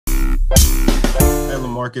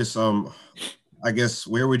LaMarcus, I guess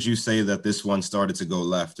where would you say that this one started to go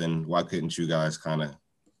left, and why couldn't you guys kind of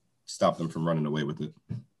stop them from running away with it?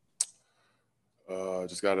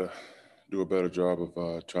 Just got to do a better job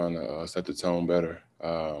of trying to set the tone better.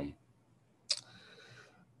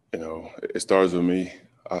 It starts with me.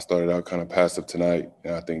 I started out kind of passive tonight,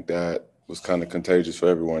 and I think that was kind of contagious for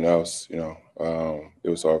everyone else. It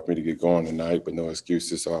was hard for me to get going tonight, but no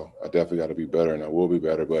excuses. So I definitely got to be better, and I will be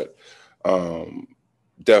better. But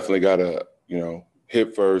definitely got to,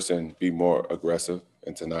 hit first and be more aggressive.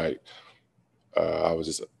 And tonight, I was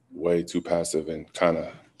just way too passive and kind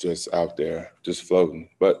of just out there, just floating.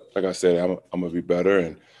 But like I said, I'm going to be better,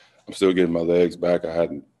 and I'm still getting my legs back. I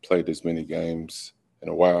hadn't played this many games in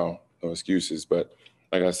a while. No excuses. But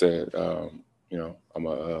like I said, I'm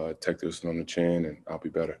going to take this one on the chin, and I'll be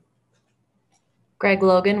better. Greg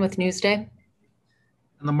Logan with Newsday.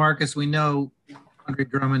 And LaMarcus, we know Andre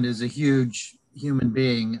Drummond is a huge human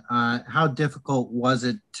being. How difficult was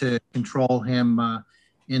it to control him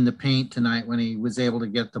in the paint tonight when he was able to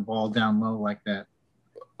get the ball down low like that?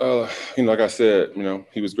 Like I said,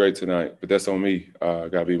 he was great tonight, but that's on me.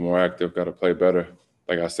 Got to be more active, got to play better.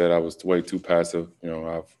 Like I said, I was way too passive.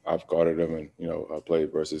 I've guarded him and, I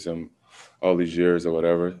played versus him all these years or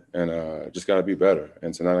whatever, and just got to be better.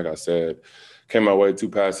 And tonight, like I said, came my way too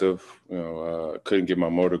passive. Couldn't get my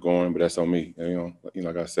motor going, but that's on me. And,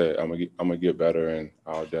 like I said, I'm gonna get better, and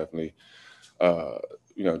I'll definitely,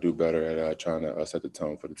 do better at trying to set the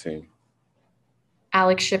tone for the team.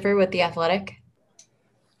 Alex Schiffer with The Athletic.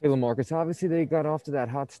 Hey, LaMarcus, obviously they got off to that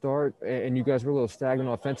hot start, and you guys were a little stagnant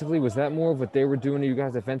offensively. Was that more of what they were doing to you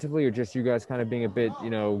guys offensively, or just you guys kind of being a bit,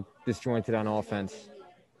 disjointed on offense?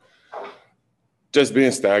 Just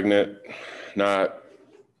being stagnant, not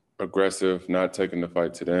aggressive, not taking the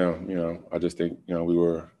fight to them. I just think, we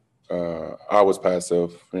were I was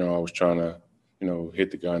passive. I was trying to, hit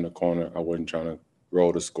the guy in the corner. I wasn't trying to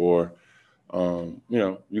roll the score. You're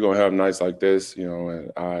going to have nights like this,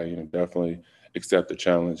 and I, definitely accept the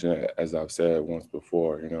challenge. And as I've said once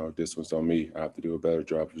before, this was on me. I have to do a better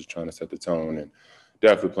job of just trying to set the tone and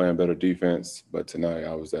definitely playing better defense. But tonight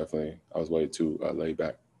I was way too laid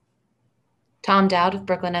back. Tom Dowd with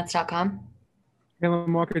BrooklynNets.com. Hey,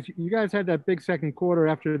 LaMarcus, you guys had that big second quarter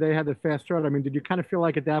after they had the fast start. I mean, did you kind of feel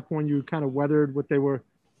like at that point you kind of weathered what they were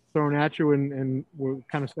throwing at you and were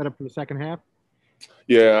kind of set up for the second half?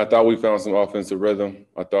 Yeah, I thought we found some offensive rhythm.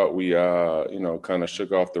 I thought we, kind of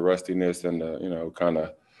shook off the rustiness and the, kind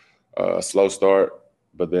of slow start.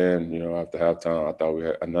 But then, after halftime, I thought we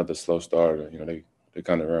had another slow start. And, they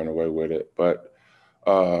kind of ran away with it. But,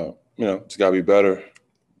 just got to be better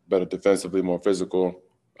defensively, more physical,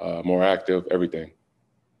 more active, everything.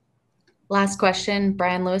 Last question,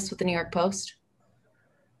 Brian Lewis with the New York Post.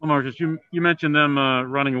 Well, Marcus, you mentioned them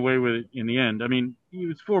running away with it in the end. I mean, it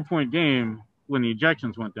was a 4-point game when the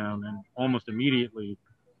ejections went down, and almost immediately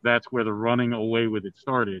that's where the running away with it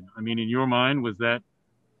started. I mean, in your mind, was that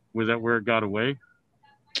where it got away?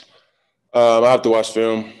 I have to watch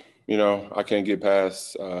film. I can't get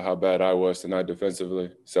past how bad I was tonight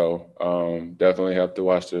defensively. So definitely have to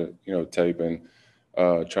watch the, tape and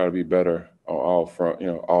try to be better on all front,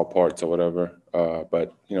 all parts or whatever.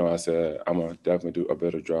 But, I said I'm going to definitely do a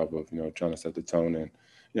better job of, trying to set the tone and,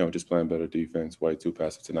 just playing better defense. Way too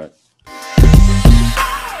passive tonight.